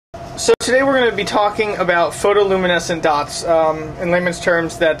So today we're going to be talking about photoluminescent dots. In layman's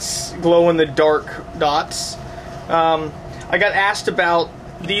terms, that's glow-in-the-dark dots. I got asked about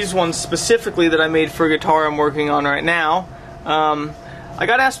these ones specifically that I made for a guitar I'm working on right now. I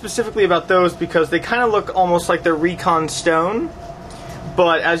got asked specifically about those because they kind of look almost like they're recon stone,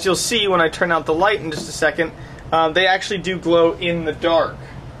 but as you'll see when I turn out the light in just a second, they actually do glow in the dark.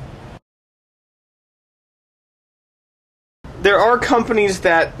 There are companies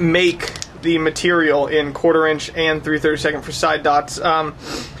that make the material in 1/4 inch and 3/32 for side dots.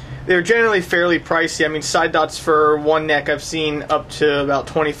 They're generally fairly pricey. I mean, side dots for one neck I've seen up to about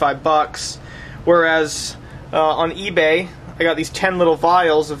 25 bucks, whereas on eBay I got these 10 little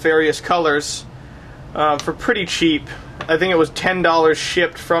vials of various colors for pretty cheap. I think it was $10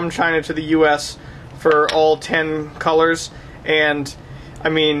 shipped from China to the US for all 10 colors, and I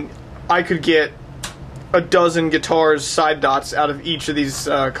mean, I could get a dozen guitars side dots out of each of these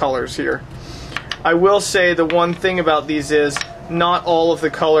colors here. I will say the one thing about these is not all of the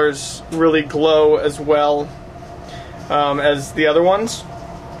colors really glow as well as the other ones.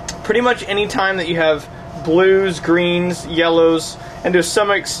 Pretty much any time that you have blues, greens, yellows, and to some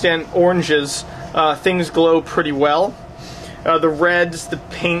extent oranges, things glow pretty well. The reds, the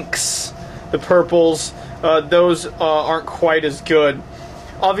pinks, the purples, those aren't quite as good.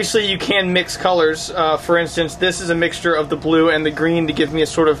 Obviously you can mix colors. For instance, this is a mixture of the blue and the green to give me a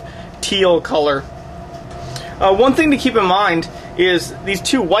sort of teal color. One thing to keep in mind is these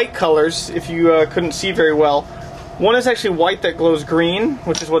two white colors, if you couldn't see very well. One is actually white that glows green,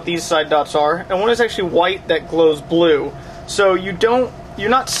 which is what these side dots are, and one is actually white that glows blue. So you're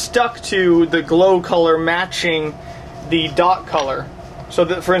not stuck to the glow color matching the dot color. So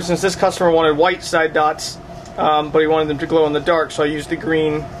that, for instance, this customer wanted white side dots, but he wanted them to glow in the dark, so I used the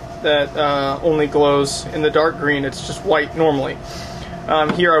green that only glows in the dark green. It's just white normally.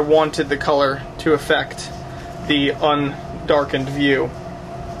 Here I wanted the color to affect the undarkened view.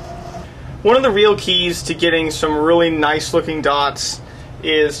 One of the real keys to getting some really nice looking dots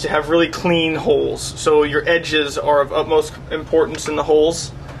is to have really clean holes. So your edges are of utmost importance in the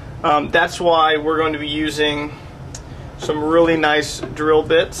holes. That's why we're going to be using some really nice drill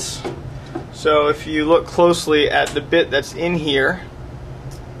bits. So if you look closely at the bit that's in here,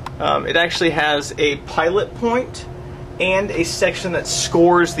 it actually has a pilot point and a section that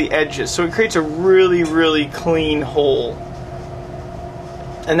scores the edges. So it creates a really, really clean hole.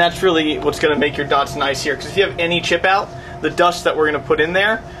 And that's really what's going to make your dots nice here. Because if you have any chip out, the dust that we're going to put in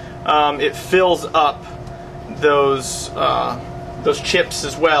there, it fills up those chips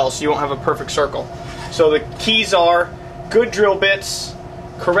as well, so you won't have a perfect circle. So the keys are good drill bits,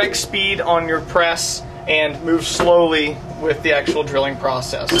 correct speed on your press, and move slowly with the actual drilling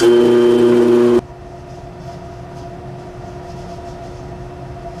process.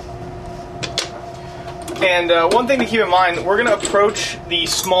 And one thing to keep in mind, we're going to approach the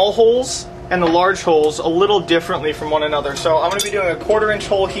small holes and the large holes a little differently from one another. So I'm going to be doing a 1/4 inch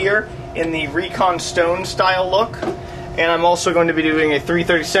hole here in the recon stone style look, and I'm also going to be doing a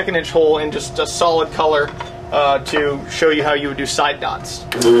 3/32 inch hole in just a solid color to show you how you would do side dots.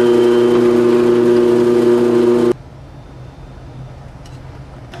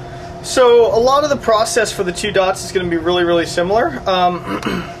 So a lot of the process for the two dots is going to be really, really similar.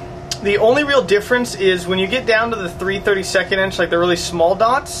 The only real difference is when you get down to the 3/32 inch, like the really small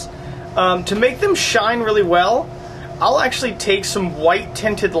dots, to make them shine really well, I'll actually take some white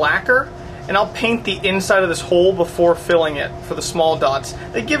tinted lacquer and I'll paint the inside of this hole before filling it for the small dots.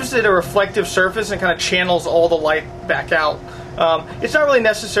 That gives it a reflective surface and kind of channels all the light back out. It's not really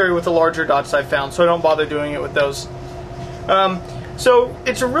necessary with the larger dots I found, so I don't bother doing it with those. So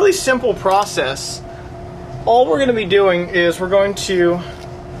it's a really simple process. All we're going to be doing is we're going to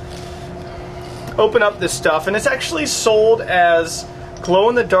open up this stuff, and it's actually sold as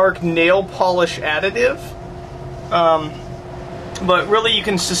glow-in-the-dark nail polish additive. But really you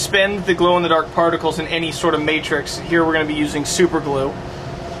can suspend the glow-in-the-dark particles in any sort of matrix. Here we're going to be using super glue.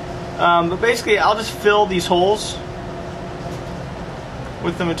 But basically I'll just fill these holes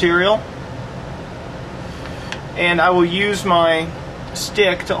with the material, and I will use my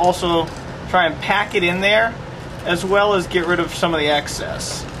stick to also try and pack it in there, as well as get rid of some of the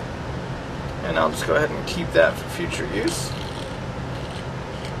excess. And I'll just go ahead and keep that for future use.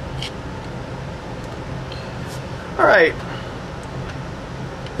 Alright.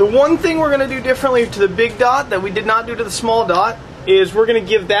 The one thing we're going to do differently to the big dot that we did not do to the small dot is we're going to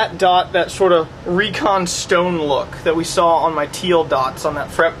give that dot that sort of recon stone look that we saw on my teal dots on that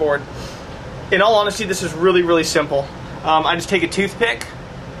fretboard. In all honesty, this is really, really simple. I just take a toothpick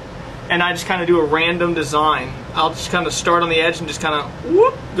and I just kind of do a random design I'll just kind of start on the edge and just kind of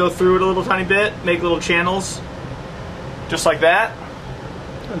whoop, go through it a little tiny bit, make little channels, just like that.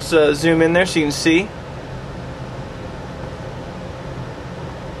 Let's zoom in there so you can see.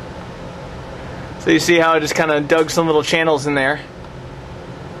 So you see how I just kind of dug some little channels in there.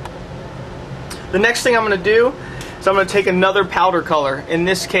 The next thing I'm going to do is I'm going to take another powder color. In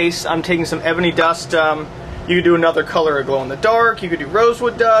this case, I'm taking some ebony dust. You could do another color, a glow in the dark, you could do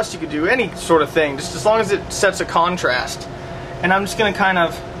rosewood dust, you could do any sort of thing, just as long as it sets a contrast. And I'm just going to kind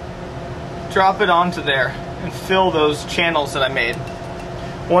of drop it onto there and fill those channels that I made.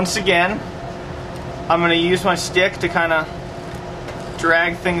 Once again, I'm going to use my stick to kind of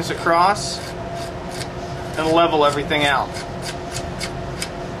drag things across and level everything out.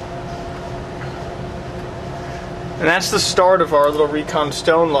 And that's the start of our little Recon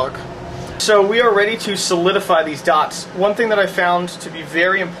Stone look. So we are ready to solidify these dots. One thing that I found to be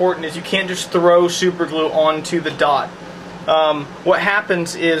very important is you can't just throw super glue onto the dot. What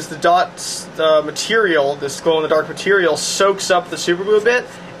happens is the dot's material, this glow in the dark material, soaks up the super glue a bit,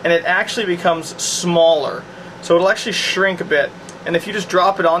 and it actually becomes smaller. So it'll actually shrink a bit. And if you just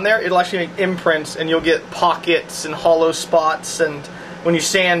drop it on there, it'll actually make imprints, and you'll get pockets and hollow spots. And when you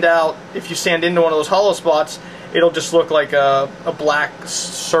sand out, if you sand into one of those hollow spots, it'll just look like a black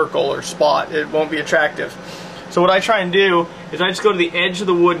circle or spot. It won't be attractive. So what I try and do is I just go to the edge of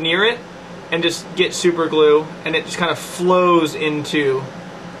the wood near it and just get super glue, and it just kind of flows into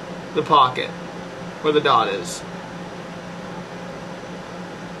the pocket where the dot is.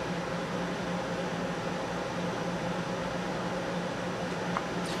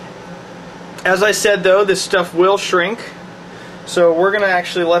 As I said though, this stuff will shrink, so we're going to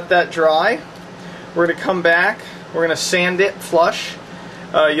actually let that dry. We're going to come back, we're going to sand it flush.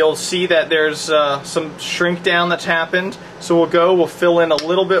 You'll see that there's some shrink down that's happened. So we'll fill in a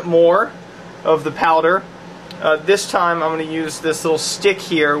little bit more of the powder. This time I'm going to use this little stick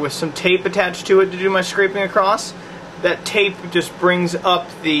here with some tape attached to it to do my scraping across. That tape just brings up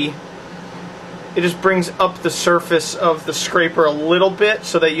the surface of the scraper a little bit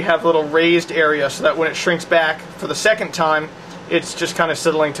so that you have a little raised area, so that when it shrinks back for the second time, it's just kind of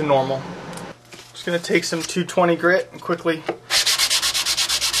settling to normal. Just going to take some 220 grit and quickly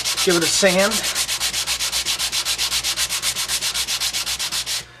give it a sand.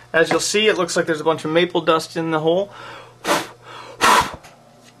 As you'll see, it looks like there's a bunch of maple dust in the hole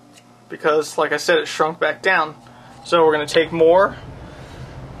because, like I said, it shrunk back down. So we're going to take more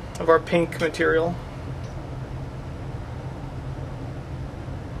of our pink material.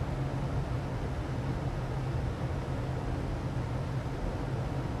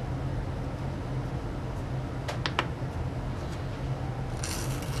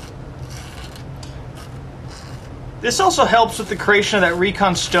 This also helps with the creation of that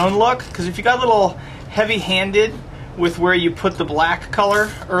Recon Stone look, because if you got a little heavy-handed with where you put the black color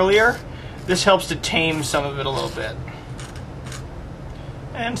earlier, this helps to tame some of it a little bit.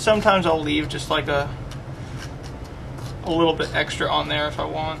 And sometimes I'll leave just like a little bit extra on there if I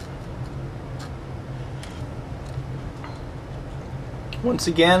want. Once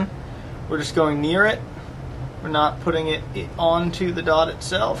again, we're just going near it. We're not putting it onto the dot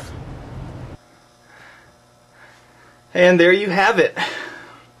itself. And there you have it.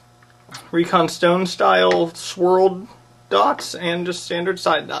 Recon Stone style swirled dots and just standard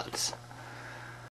side dots.